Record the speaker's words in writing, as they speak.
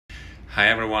Hi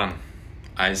everyone,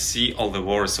 I see all the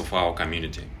worries of our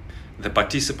community. The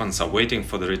participants are waiting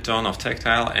for the return of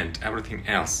Tectile and everything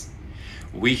else.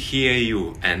 We hear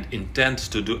you and intend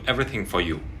to do everything for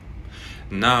you.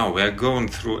 Now we are going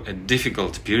through a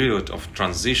difficult period of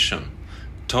transition,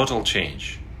 total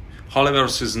change.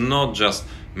 Holyverse is not just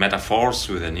metaphors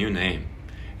with a new name.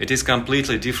 It is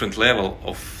completely different level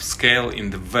of scale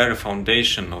in the very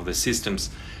foundation of the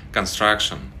system's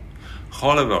construction.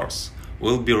 Holyverse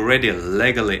will be ready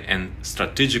legally and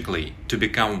strategically to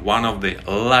become one of the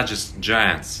largest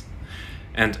giants.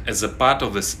 And as a part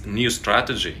of this new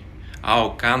strategy,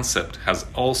 our concept has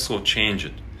also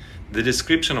changed, the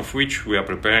description of which we are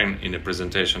preparing in a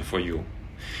presentation for you.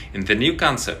 In the new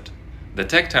concept, the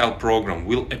Tectile program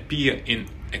will appear in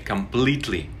a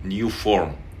completely new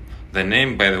form. The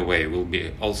name, by the way, will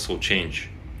be also changed.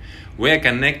 We are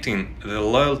connecting the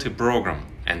loyalty program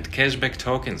and cashback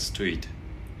tokens to it.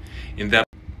 In the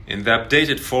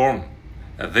updated form,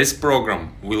 this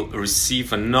program will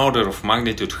receive an order of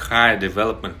magnitude higher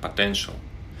development potential.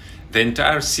 The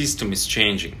entire system is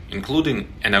changing,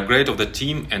 including an upgrade of the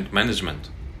team and management.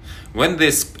 When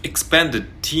this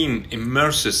expanded team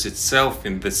immerses itself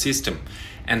in the system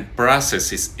and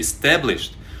process is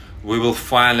established, we will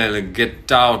finally get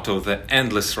out of the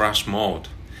endless rush mode.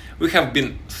 We have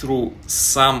been through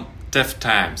some tough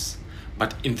times,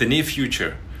 but in the near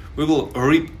future, we will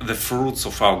reap the fruits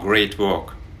of our great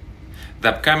work. The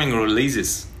upcoming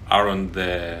releases are on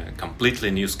the completely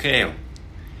new scale.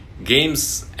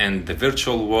 Games and the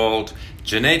virtual world,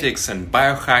 genetics and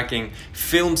biohacking,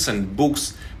 films and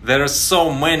books, there are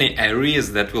so many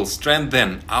areas that will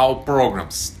strengthen our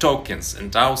programs, tokens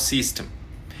and our system.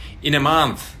 In a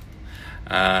month,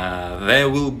 there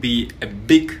will be a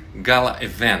big gala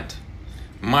event,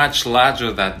 much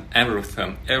larger than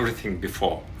everything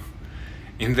before.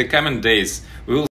 In the coming days, we will